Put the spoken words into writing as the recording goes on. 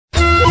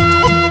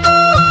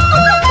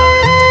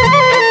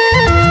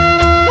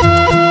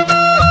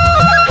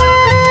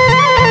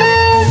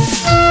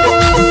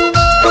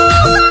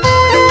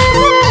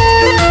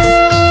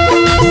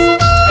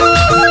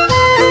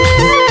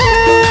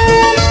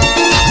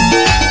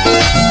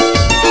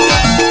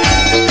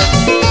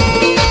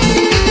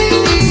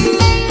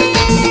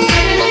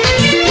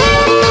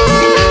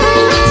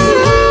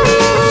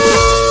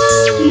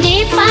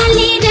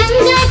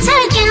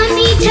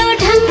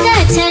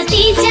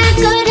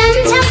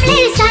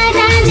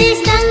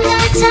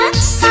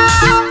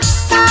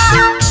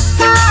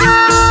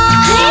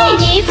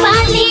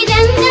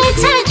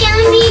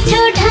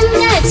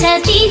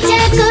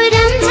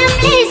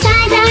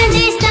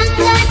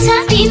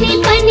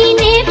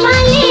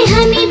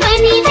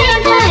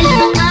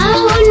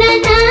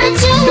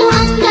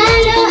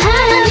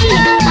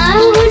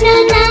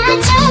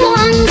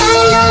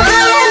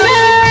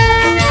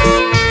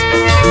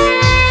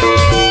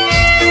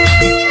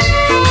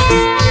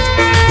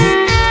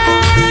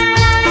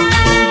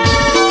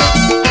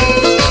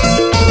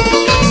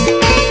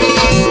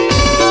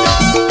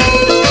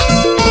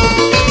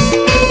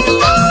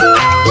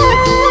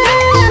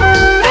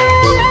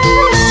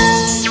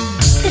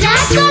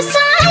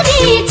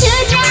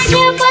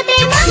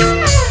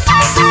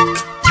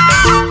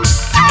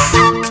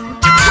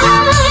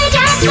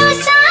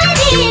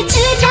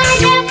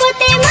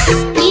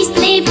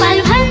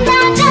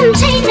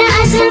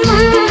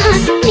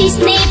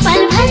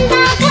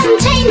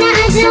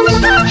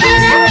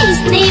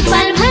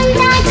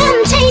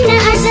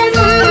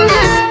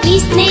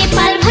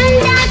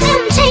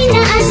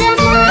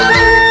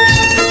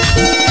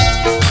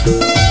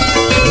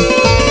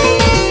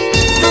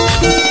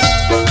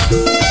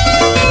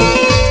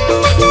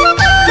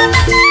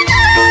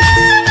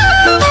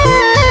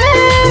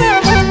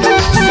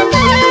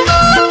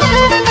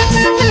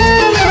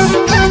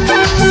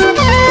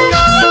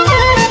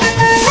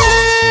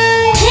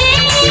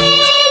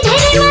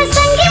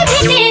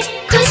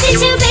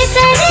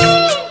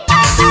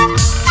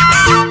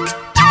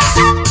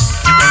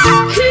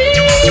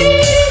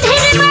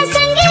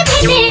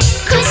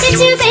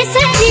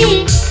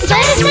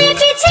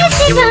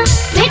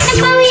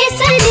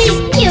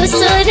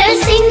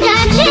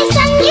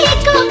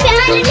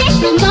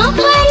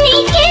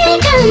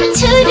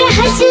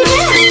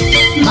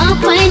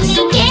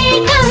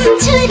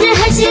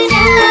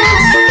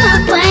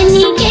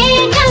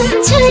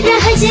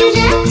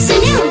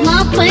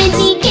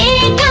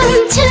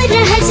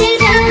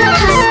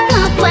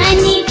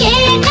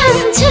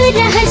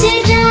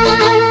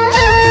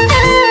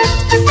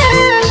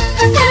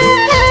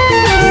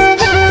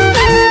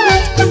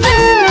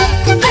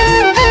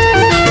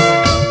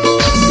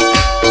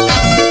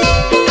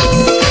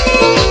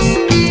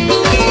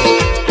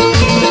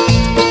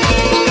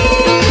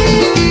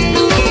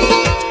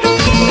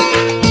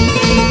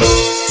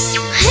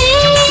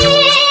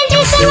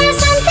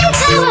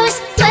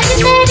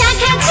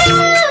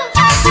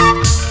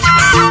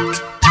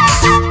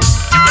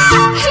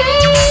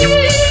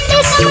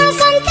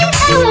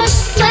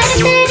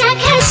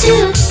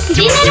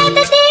दिन रात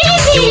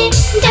देवी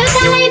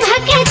देउतालाई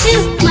भाकेछु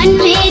मन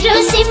मेरो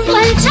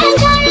सिम्पल छ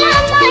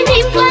गलामा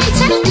डिम्पल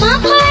छ म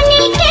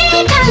पनि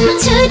के काम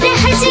छु र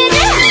हजुर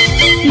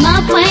म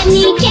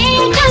पनि के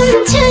काम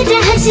छु र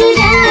हजुर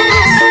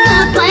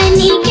म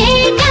पनि के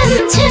काम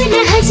छु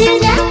र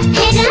हजुर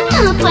हेर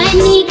म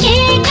पनि के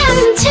काम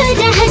छु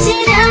र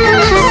हजुर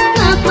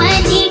म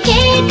पनि के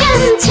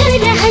काम छु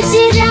र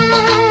हजुर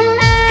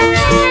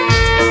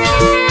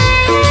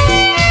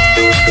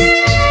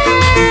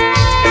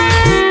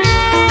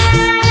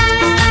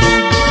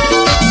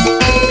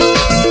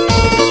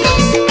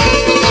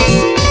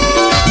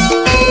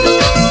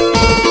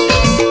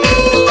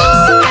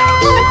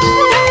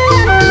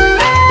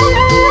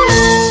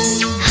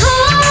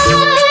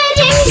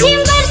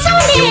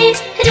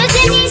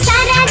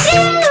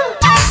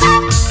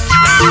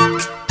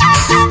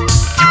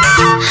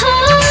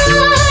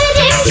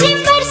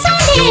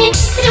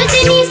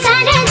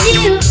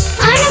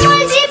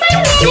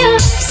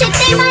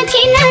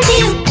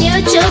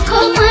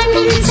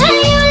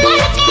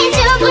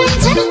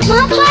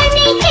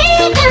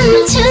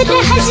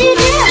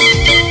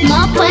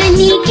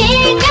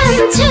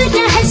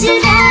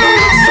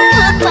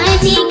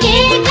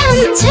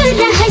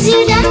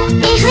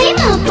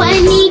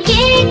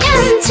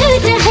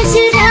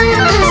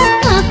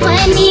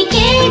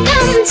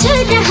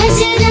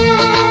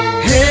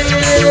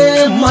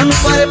मन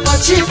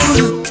परेपछि फुल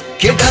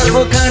के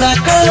डरबो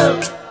काँडाको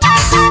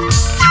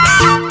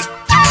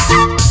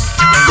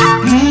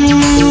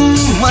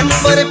मन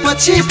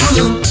परेपछि फुल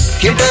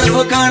के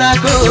डरबो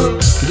काँडाको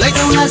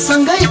लैजाउला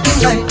सँगै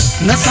तिमीलाई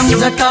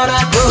नसम्झ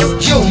टाढाको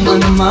यो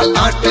मनमा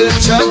आँट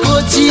छ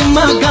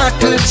गोजीमा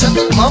गाँठ छ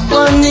म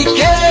पनि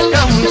के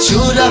कम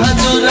छु र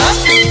हजुर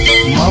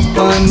म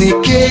पनि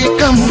के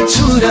कम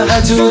छु र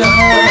हजुर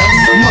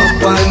म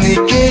पनि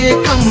के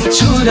कम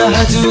छु र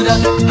हजुर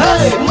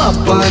म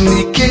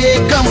पनि के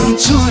कम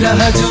छु र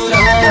हजुर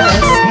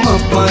म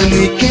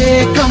पनि के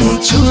कम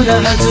छु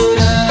र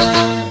हजुर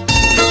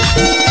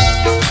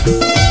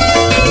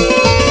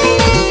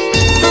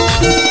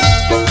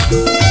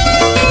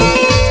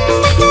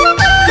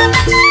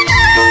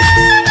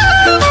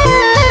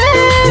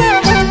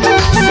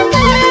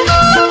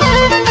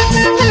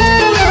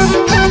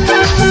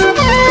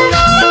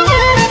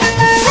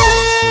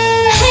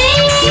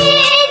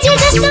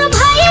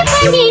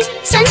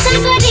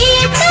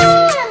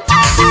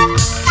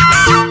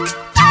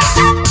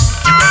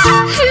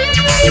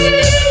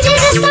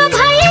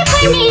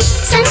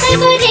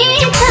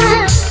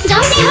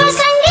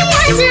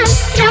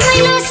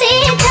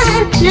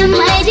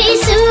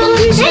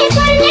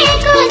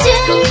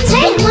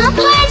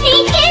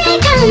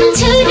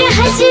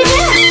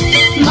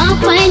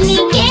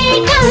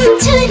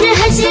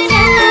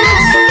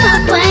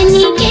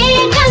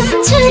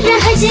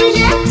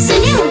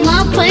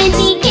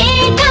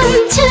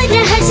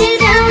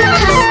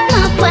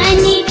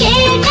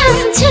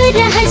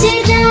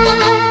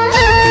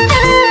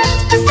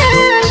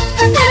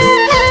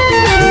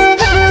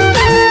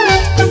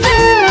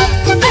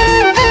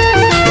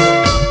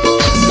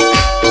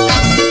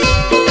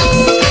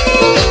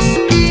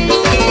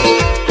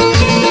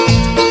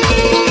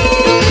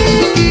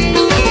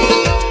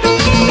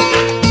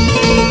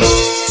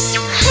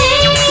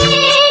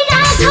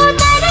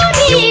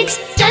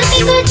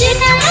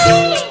Good